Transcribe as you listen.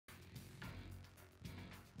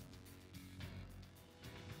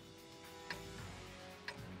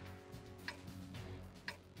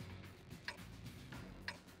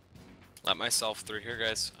let myself through here,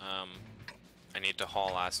 guys. I need to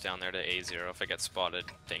haul ass down there to A0. If I get spotted,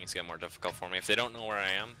 things get more difficult for me. If they don't know where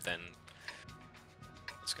I am, then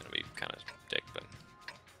it's gonna be kind of dick, but...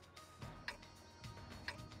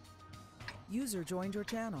 User joined your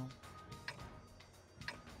channel.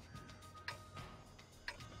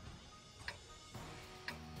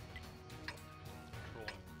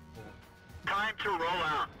 Time to roll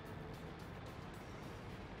out.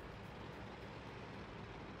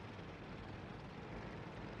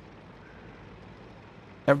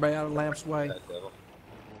 Everybody out of Lamp's way.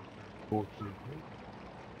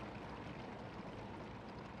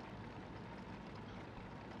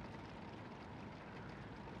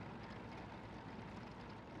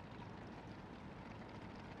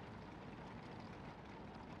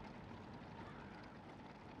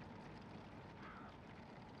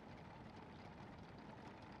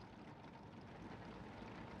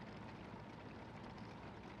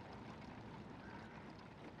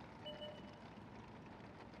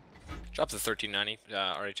 Drop the 1390,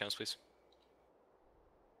 RA channels, please.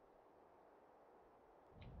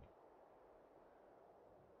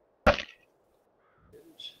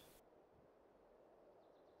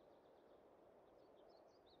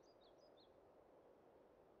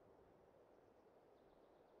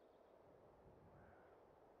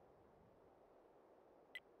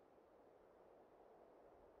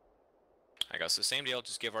 I guess the same deal,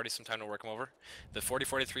 just give Artie some time to work him over. The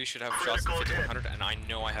 4043 should have shots on 5100, and I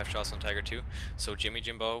know I have shots on Tiger 2. So Jimmy,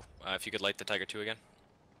 Jimbo, if you could light the Tiger 2 again.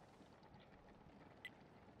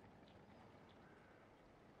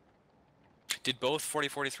 Did both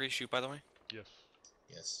 4043 shoot, by the way? Yes.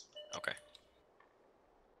 Yes. Okay.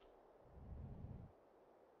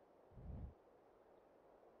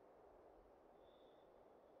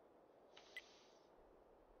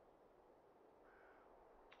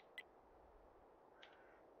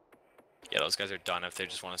 Yeah, those guys are done if they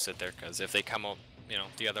just want to sit there, because if they come up, you know,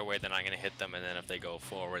 the other way, then I'm going to hit them, and then if they go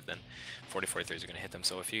forward, then 4043s are going to hit them.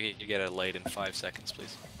 So if you get a light in 5 seconds,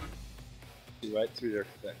 please. Right through there,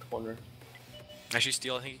 that corner. Actually,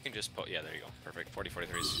 Steel, I think you can just put, yeah, there you go. Perfect.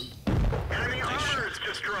 4043s. Enemy armor is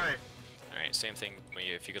destroyed. Alright, same thing,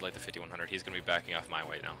 if you could light the 5100, he's going to be backing off my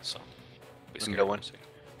way now, so... I'm going.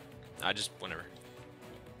 Just whenever.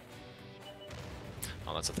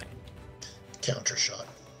 Oh, that's a thing. Counter shot.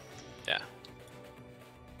 Yeah.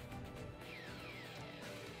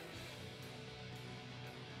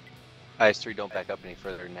 IS-3, don't back up any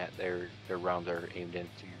further than that. Their rounds are aimed into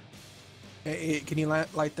you. Hey, can you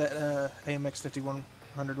light that AMX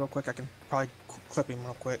 5100 real quick? I can probably clip him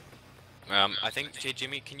real quick. I think, hey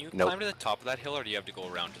Jimmy, can you climb to the top of that hill, or do you have to go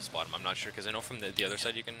around to spot him? I'm not sure, because I know from the other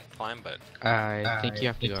side you can climb, but... I think you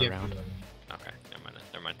have to go around. Okay,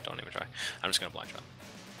 never mind, don't even try. I'm just gonna blind shot.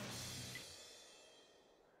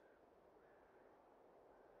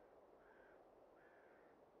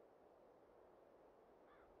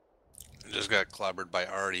 Just got clobbered by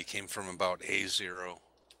Artie, came from about A0.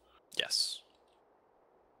 Yes.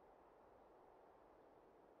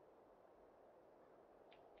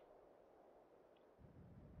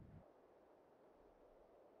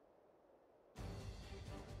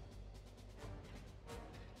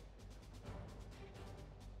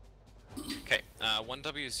 Okay,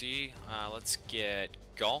 1WZ, let's get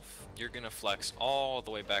Golf. You're gonna flex all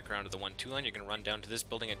the way back around to the 1-2 line. You're gonna run down to this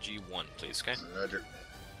building at G1, please, okay? Roger.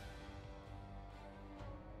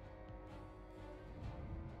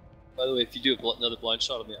 By the way, if you do another blind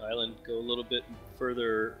shot on the island, go a little bit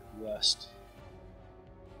further west.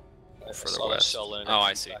 Further west. Oh,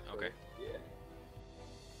 I see. Okay. Yeah.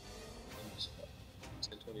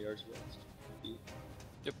 10, 20 yards west.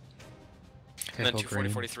 Yep. And then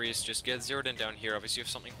 4043s, just get zeroed in down here. Obviously, if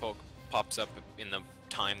something pops up in the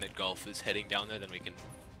time that Golf is heading down there, then we can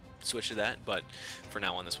switch to that. But for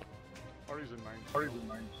now, on this one. Artie's in 9. Artie's in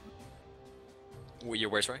 9. You're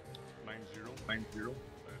where, sorry? 9-0. 9-0.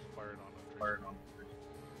 Fired on.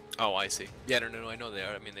 Oh, I see. Yeah, no, I know they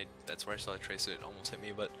are. I mean, that's where I saw Trace it almost hit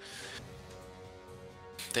me, but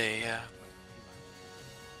they,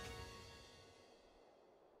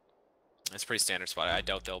 it's a pretty standard spot. I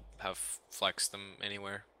doubt they'll have flexed them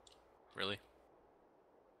anywhere, really.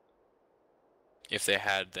 If they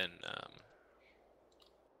had, then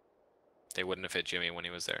they wouldn't have hit Jimmy when he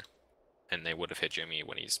was there, and they would have hit Jimmy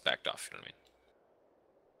when he's backed off. You know what I mean?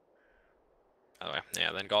 By the way,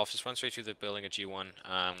 yeah, then Golf, just run straight through the building at G1.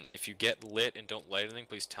 If you get lit and don't light anything,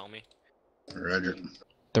 please tell me. Roger.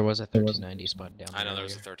 There was a 1390 spot down there. I know there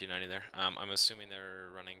was a 1390 there. I'm assuming they're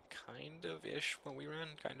running kind of ish when we ran,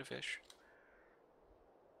 kind of ish.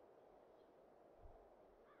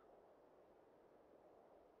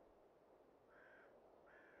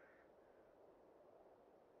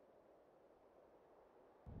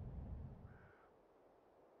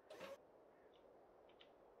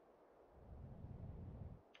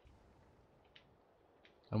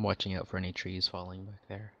 I'm watching out for any trees falling back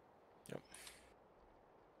there. Yep.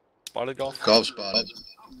 Spotted golf? Golf spotted.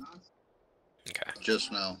 Okay.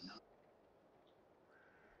 Just now.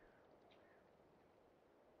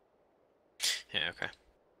 Yeah, okay.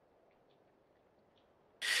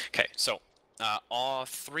 Okay, so all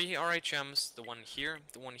 3 RHMs, the one here, and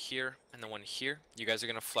the one here, you guys are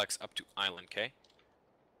gonna flex up to island, okay?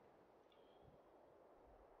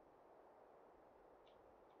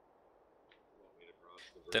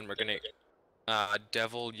 Then we're gonna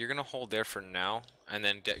Devil, you're gonna hold there for now, and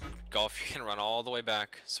then Golf, you can run all the way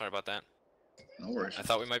back. Sorry about that. No worries. I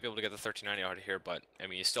thought we might be able to get the 1390 out of here, but I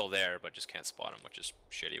mean he's still there, but just can't spot him, which is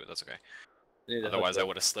shitty, but that's okay. Yeah, Otherwise, I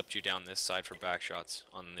would have slipped you down this side for back shots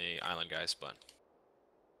on the island guys, but.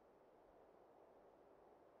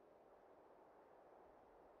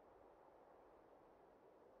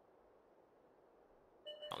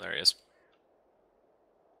 Oh, there he is.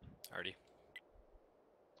 Already.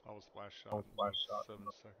 I was flash shot. 7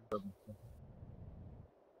 seconds.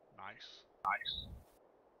 Nice. Nice.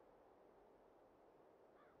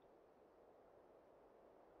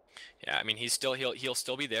 Yeah, I mean he'll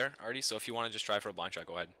still be there already. So if you want to just try for a blind shot,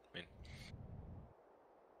 go ahead. I mean.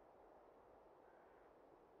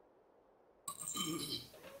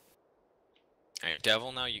 Alright,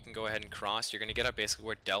 Devil, now you can go ahead and cross. You're gonna get up basically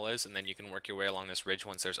where Del is, and then you can work your way along this ridge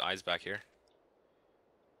once there's eyes back here.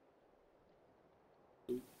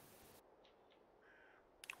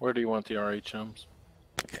 Where do you want the RHMs?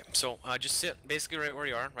 Okay, so just sit basically right where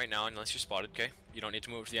you are right now, unless you're spotted. Okay, you don't need to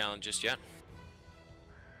move to the island just yet.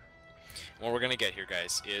 What we're gonna get here,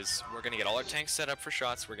 guys, is we're gonna get all our tanks set up for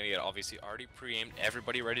shots. We're gonna get obviously already pre-aimed,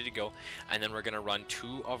 everybody ready to go, and then we're gonna run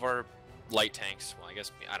 2 of our light tanks. Well, I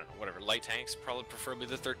guess I don't know, whatever light tanks, probably preferably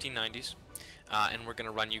the 1390s, and we're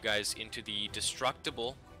gonna run you guys into the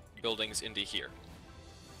destructible buildings into here.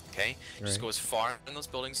 Okay, just go as far in those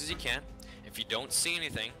buildings as you can. If you don't see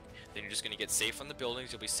anything, then you're just gonna get safe on the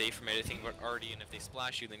buildings. You'll be safe from anything but arty, and if they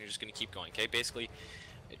splash you, then you're just gonna keep going. Okay, basically,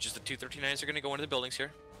 it's just the 2 1390s are gonna go into the buildings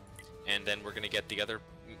here. And then we're gonna get the other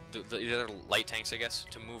light tanks, I guess,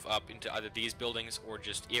 to move up into either these buildings or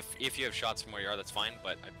just if you have shots from where you are, that's fine.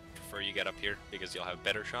 But I prefer you get up here because you'll have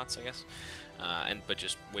better shots, I guess. But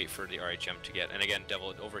just wait for the RHM to get. And again,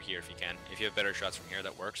 Devil over here if you can. If you have better shots from here,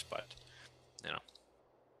 that works. But you know.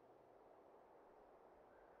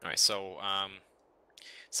 All right, so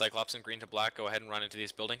Cyclops and green to black, go ahead and run into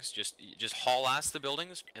these buildings. Just haul ass the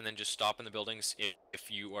buildings, and then just stop in the buildings if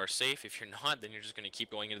you are safe. If you're not, then you're just going to keep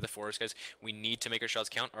going into the forest, guys. We need to make our shots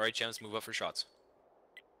count. RHMs, move up for shots.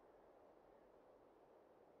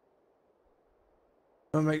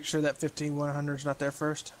 I'm gonna make sure that 15100 is not there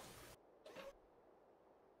first.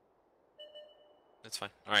 That's fine.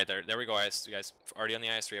 All right, there we go, guys. Already on the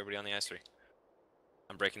IS-3. Everybody on the IS-3.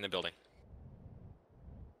 I'm breaking the building.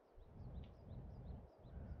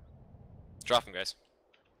 Drop them, guys.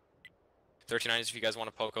 1390s if you guys want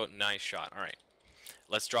to poke out. Nice shot. All right.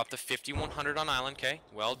 Let's drop the 5100 on island, okay?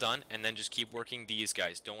 Well done. And then just keep working these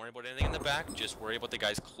guys. Don't worry about anything in the back. Just worry about the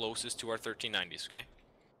guys closest to our 1390s, okay?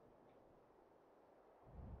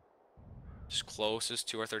 Just closest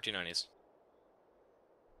to our 1390s.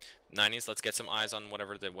 90s, let's get some eyes on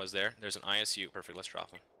whatever that was there. There's an ISU. Perfect. Let's drop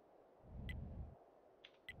them.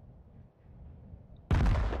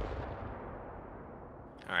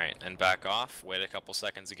 Alright, and back off, wait a couple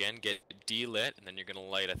seconds again, get D-lit, and then you're gonna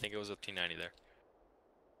light, I think it was a T90 there.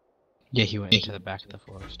 Yeah, he went into the back of the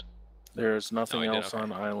forest. There's nothing else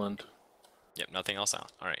on island. Yep, nothing else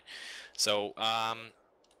out. Alright. So,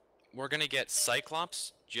 we're gonna get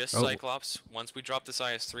Cyclops, just Cyclops. Once we drop this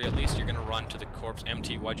IS-3 at least, you're gonna run to the corpse.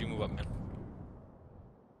 MT, why'd you move up, man?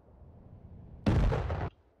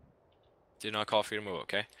 Did not call for you to move,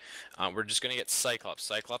 okay? We're just gonna get Cyclops.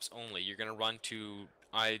 Cyclops only. You're gonna run to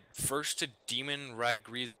first to Demon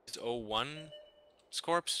Ragreed's 01's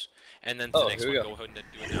corpse, and then the next one. Go ahead and do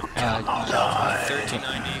it now.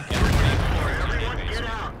 1390. Everybody get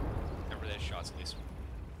out. Remember their shots at least.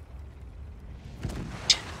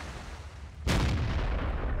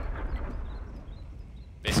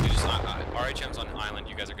 Basically, just RHM's on island.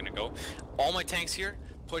 You guys are gonna go. All my tanks here.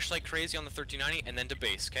 Push like crazy on the 1390, and then to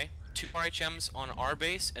base. Okay. 2 RHMs on our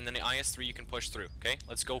base, and then the IS-3 you can push through, okay?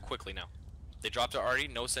 Let's go quickly now. They dropped to Artie,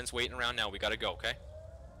 no sense waiting around now, we gotta go, okay?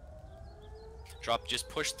 Just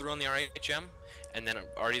push through on the RHM, and then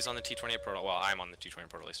Artie's on the T-28 portal. Well, I'm on the T-28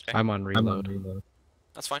 portal at least, okay? I'm on reload.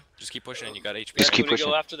 That's fine, just keep pushing and you got HP. Just keep pushing.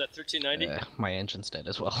 Go after that 1390? My engine's dead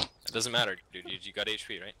as well. It doesn't matter, dude, you got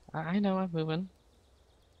HP, right? I know, I'm moving.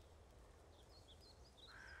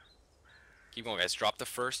 Keep going, guys, drop the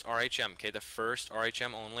first RHM, okay? The first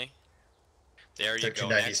RHM only. There you go.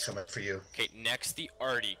 1390's coming for you. Okay, next the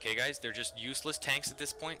Artie. Okay, guys, they're just useless tanks at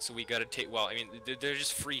this point, so we gotta take. Well, I mean, they're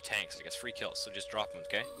just free tanks, I guess, free kills. So just drop them,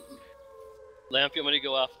 okay? Lamp, you want me to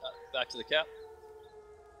go off back to the cap?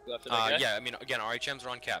 Go after that guy? Yeah. I mean, again, RHMs are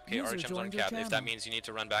on cap. Okay, User RHMs are on joined your cap. If that channel. means you need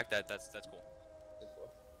to run back, that's cool.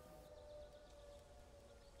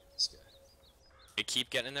 This guy. Okay, keep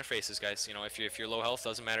getting in their faces, guys. You know, if you're low health,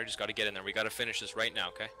 doesn't matter. Just gotta get in there. We gotta finish this right now,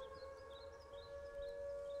 okay?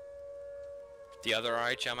 The other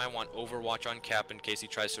RHM, I want Overwatch on cap in case he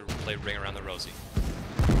tries to play Ring Around the Rosie.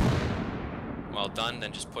 Well done,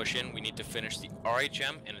 then just push in. We need to finish the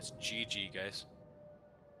RHM, and it's GG, guys.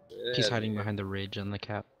 He's hiding behind the ridge on the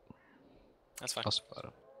cap. That's fine. I'll spot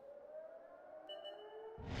him.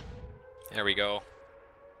 There we go.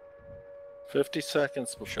 50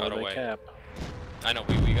 seconds before Shot they away. cap. I know,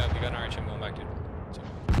 we got an RHM going back, dude. So.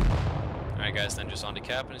 Alright, guys, then just on to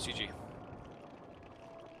cap, and it's GG. There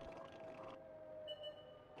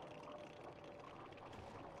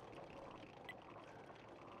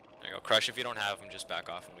you go. Crush, if you don't have him, just back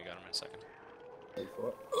off, and we got him in a second.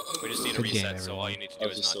 We just need a Good game, reset, so all you need to do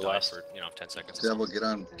That is was just not the die last. for, 10 seconds. Devil, get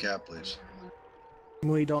on cap, please.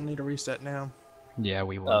 We don't need a reset now. Yeah,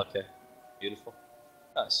 we will. Okay. Beautiful.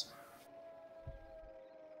 Nice.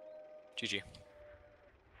 GG.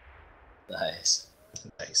 Nice.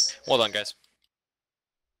 Nice. Well done, guys.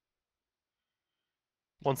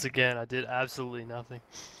 Once again, I did absolutely nothing.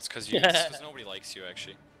 It's because nobody likes you,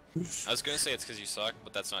 actually. I was gonna say it's because you suck,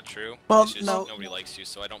 but that's not true. Well, it's just no. nobody likes you,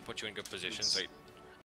 so I don't put you in good positions.